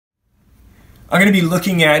I'm going to be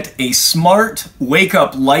looking at a smart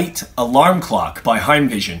wake-up light alarm clock by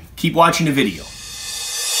HeimVision. Keep watching the video.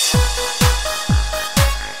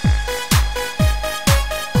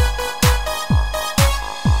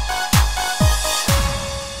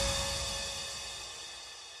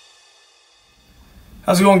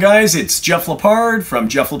 How's it going, guys? It's Jeff Lepard from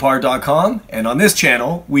jefflepard.com, and on this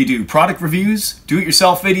channel we do product reviews,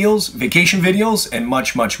 do-it-yourself videos, vacation videos, and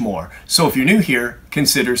much more. So if you're new here,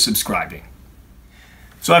 consider subscribing.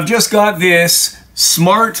 So I've just got this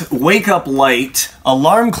smart wake-up light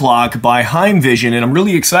alarm clock by HeimVision, and I'm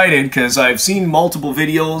really excited because I've seen multiple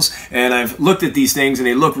videos and I've looked at these things and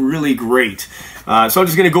they look really great. So I'm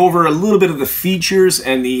just going to go over a little bit of the features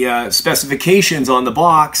and the specifications on the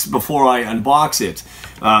box before I unbox it.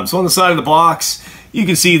 So on the side of the box, you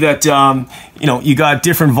can see that you got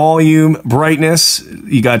different volume, brightness.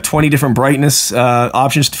 You got 20 different brightness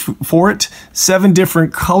options for it. 7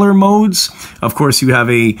 different color modes. Of course, you have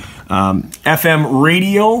a FM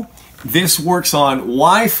radio. This works on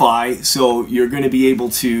Wi-Fi, so you're going to be able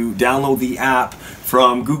to download the app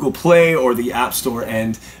from Google Play or the App Store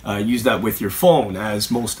and use that with your phone, as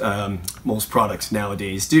most products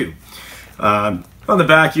nowadays do. On the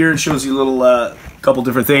back here, it shows you a little couple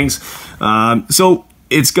different things. So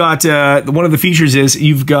it's got one of the features is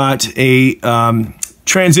you've got a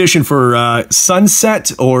transition for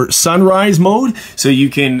sunset or sunrise mode, so you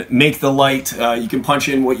can make the light, you can punch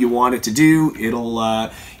in what you want it to do. It'll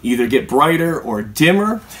either get brighter or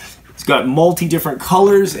dimmer. It's got different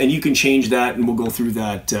colors, and you can change that, and we'll go through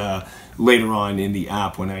that later on in the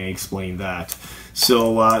app when I explain that.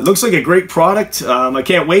 So it looks like a great product. I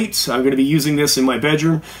can't wait. I'm going to be using this in my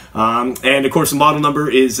bedroom. And of course the model number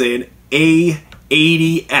is an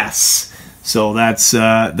A80S. So that's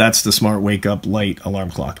the smart wake up light alarm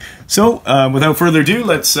clock. So without further ado,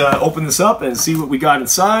 let's open this up and see what we got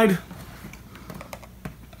inside.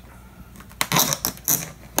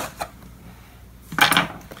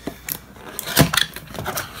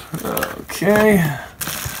 Okay.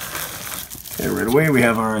 Right away we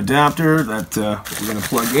have our adapter that we're going to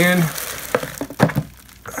plug in.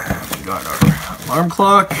 We got our alarm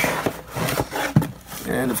clock,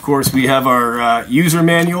 and of course we have our user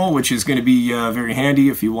manual, which is going to be very handy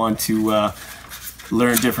if you want to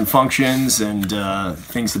learn different functions and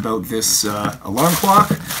things about this alarm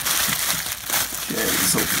clock. Okay,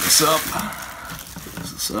 let's open this up. Put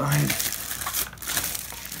this aside.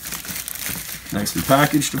 Nicely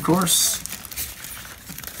packaged, of course.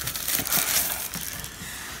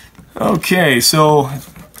 Okay, so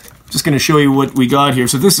just going to show you what we got here.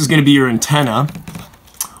 So this is going to be your antenna.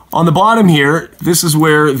 On the bottom here, this is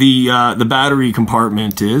where the battery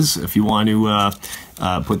compartment is, if you want to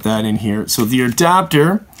put that in here. So the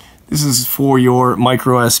adapter, this is for your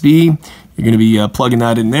micro USB. You're going to be plugging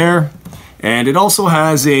that in there. And it also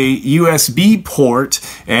has a USB port,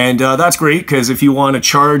 and that's great because if you want to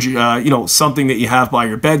charge, something that you have by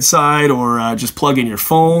your bedside or just plug in your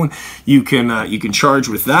phone, you can charge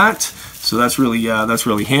with that. So that's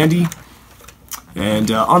really handy. And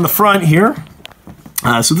on the front here,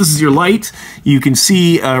 so this is your light. You can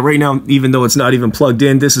see right now, even though it's not even plugged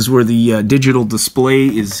in, this is where the digital display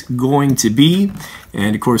is going to be.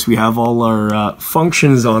 And of course we have all our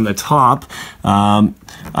functions on the top.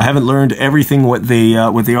 I haven't learned everything what they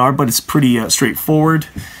are, but it's pretty straightforward.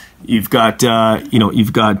 You've got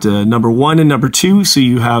number 1 and number 2, so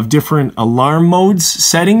you have different alarm modes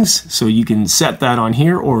settings, so you can set that on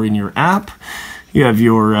here or in your app. You have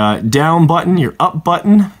your down button, your up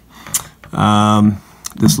button.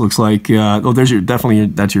 This looks like there's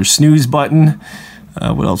that's your snooze button.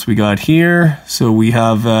 What else we got here? So we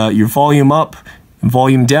have your volume up and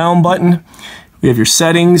volume down button. We have your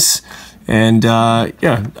settings, and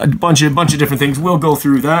yeah, a bunch of different things. We'll go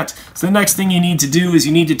through that. So the next thing you need to do is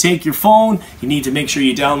you need to take your phone. You need to make sure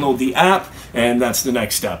you download the app, and that's the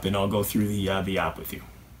next step. And I'll go through the app with you.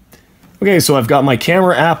 Okay, so I've got my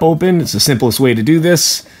camera app open. It's the simplest way to do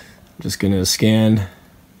this. I'm just gonna scan.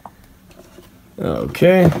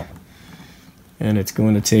 Okay, and it's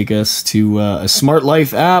going to take us to a Smart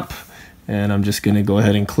Life app, and I'm just going to go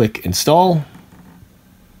ahead and click install.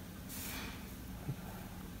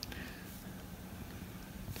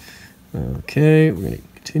 Okay, we're going to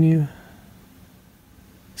continue.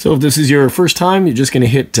 So if this is your first time, you're just going to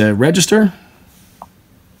hit register,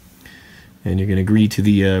 and you're going to agree to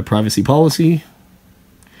the privacy policy,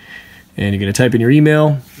 and you're going to type in your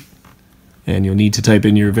email, and you'll need to type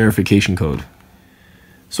in your verification code.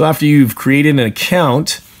 So after you've created an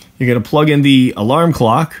account, you're going to plug in the alarm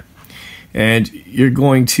clock, and you're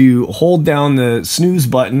going to hold down the snooze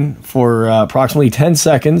button for approximately 10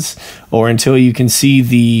 seconds or until you can see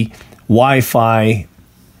the Wi-Fi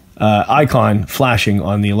icon flashing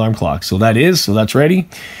on the alarm clock. So that's ready.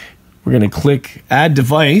 We're going to click Add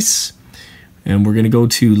Device, and we're going to go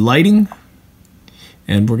to Lighting,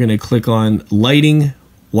 and we're going to click on Lighting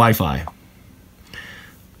Wi-Fi.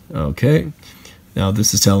 Okay, now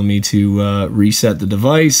this is telling me to reset the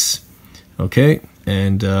device. Okay,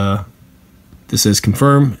 and this says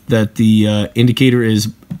confirm that the indicator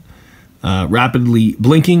is rapidly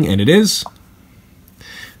blinking, and it is.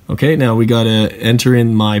 Okay, now we got to enter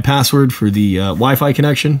in my password for the Wi-Fi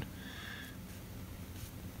connection.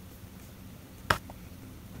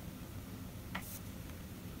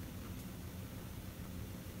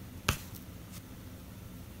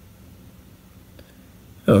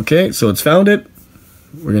 Okay, so it's found it.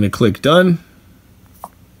 We're going to click Done.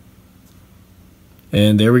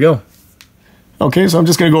 And there we go. Okay, so I'm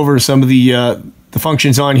just going to go over some of the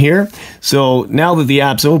functions on here. So now that the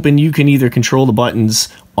app's open, you can either control the buttons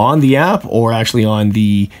on the app or actually on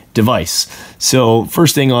the device. So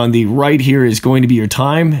first thing on the right here is going to be your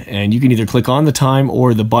time, and you can either click on the time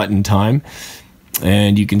or the button time.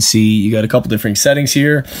 And you can see you got a couple different settings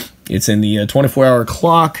here. It's in the 24-hour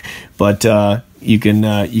clock, but you can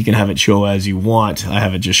have it show as you want. I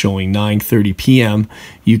have it just showing 9:30 p.m.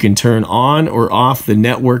 You can turn on or off the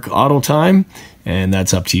network auto time, and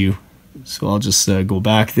that's up to you. So I'll just go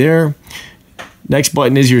back there. Next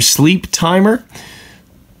button is your sleep timer.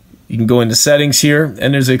 You can go into settings here,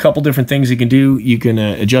 and there's a couple different things you can do. You can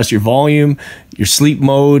adjust your volume, your sleep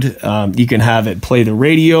mode. You can have it play the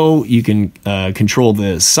radio. You can control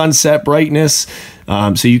the sunset brightness.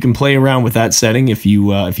 So you can play around with that setting if you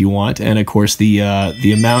want, and of course the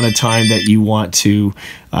amount of time that you want to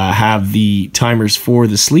have the timers for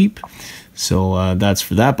the sleep. So that's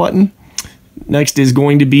for that button. Next is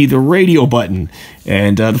going to be the radio button,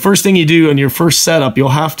 and the first thing you do in your first setup, you'll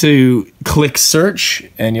have to click search,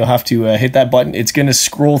 and you'll have to hit that button. It's going to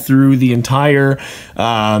scroll through the entire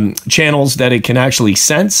channels that it can actually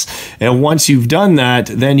sense, and once you've done that,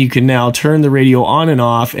 then you can now turn the radio on and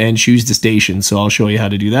off and choose the station. So I'll show you how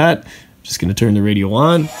to do that. I'm just going to turn the radio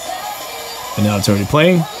on, and now it's already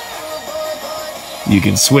playing. You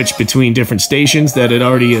can switch between different stations that it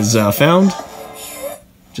already has found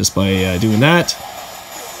just by doing that,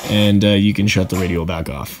 and you can shut the radio back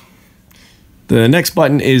off. The next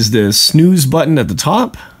button is the snooze button at the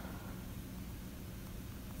top.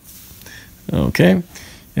 Okay,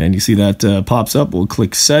 and you see that pops up. We'll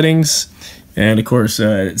click settings, and of course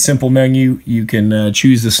simple menu. You can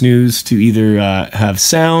choose the snooze to either have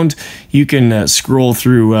sound. You can scroll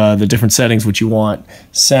through the different settings which you want: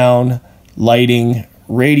 sound, lighting,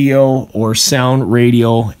 radio, or sound,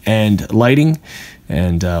 radio, and lighting.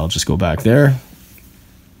 And I'll just go back there.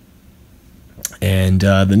 And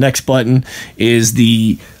the next button is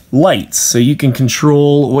the lights. So you can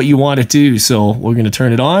control what you want it to do. So we're going to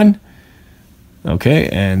turn it on. Okay,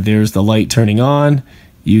 and there's the light turning on.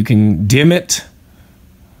 You can dim it,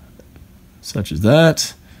 such as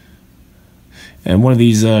that. And one of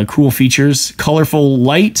these cool features, colorful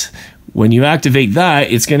light. When you activate that,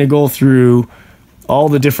 it's going to go through all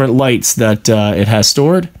the different lights that it has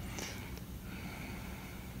stored.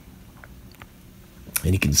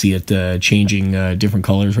 And you can see it changing different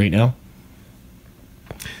colors right now.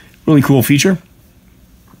 Really cool feature.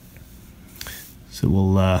 So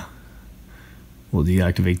we'll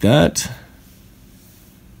deactivate that.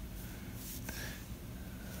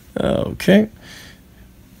 Okay.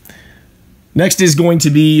 Next is going to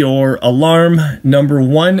be your alarm number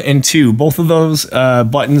 1 and 2. Both of those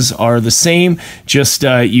buttons are the same, just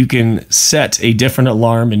you can set a different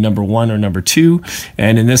alarm in number 1 or number 2.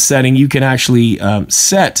 And in this setting, you can actually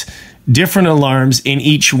set different alarms in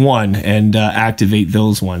each one and activate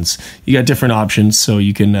those ones. You got different options, so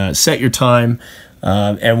you can set your time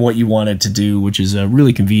and what you want it to do, which is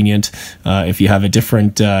really convenient. If you have a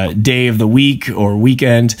different day of the week or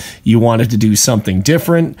weekend, you want it to do something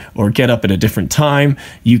different or get up at a different time,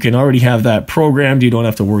 you can already have that programmed. You don't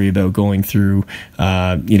have to worry about going through,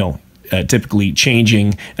 typically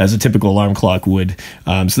changing as a typical alarm clock would.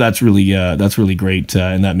 So that's really great,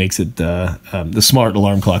 and that makes it the smart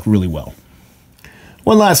alarm clock really well.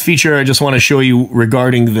 One last feature I just want to show you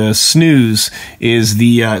regarding the snooze is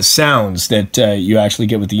the sounds that you actually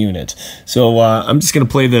get with the unit. So I'm just going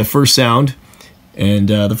to play the first sound, and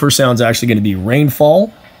the first sound is actually going to be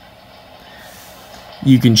rainfall.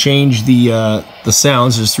 You can change the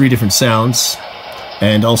sounds. There's 3 different sounds,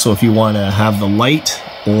 and also if you want to have the light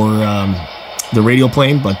or the radio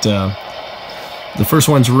playing, but the first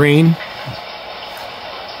one's rain.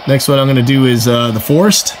 Next one I'm going to do is the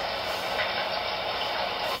forest.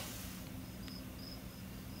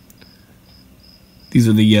 These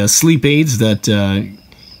are the sleep aids that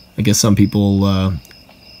I guess some people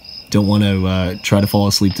don't want to try to fall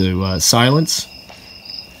asleep to silence.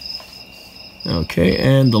 Okay,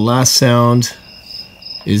 and the last sound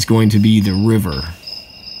is going to be the river.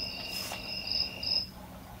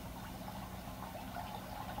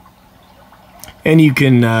 And you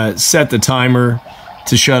can set the timer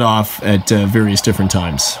to shut off at various different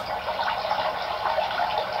times.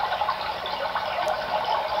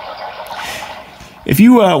 If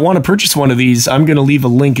you want to purchase one of these, I'm going to leave a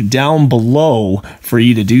link down below for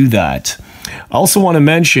you to do that. I also want to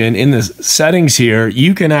mention in the settings here,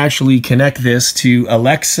 you can actually connect this to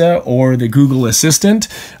Alexa or the Google Assistant,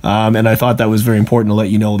 and I thought that was very important to let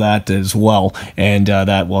you know that as well, and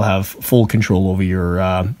that will have full control over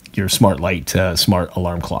your smart light, smart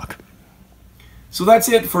alarm clock. So that's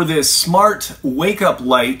it for this smart wake-up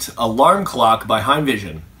light alarm clock by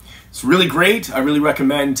HeimVision. It's really great. I really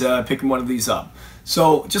recommend picking one of these up.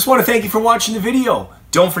 So just want to thank you for watching the video.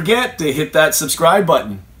 Don't forget to hit that subscribe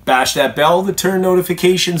button. Bash that bell to turn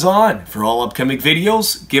notifications on for all upcoming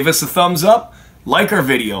videos. Give us a thumbs up, like our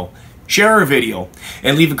video, share our video,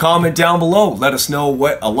 and leave a comment down below. Let us know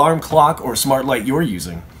what alarm clock or smart light you're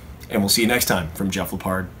using. And we'll see you next time from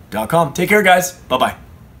JeffLepard.com. Take care, guys. Bye-bye.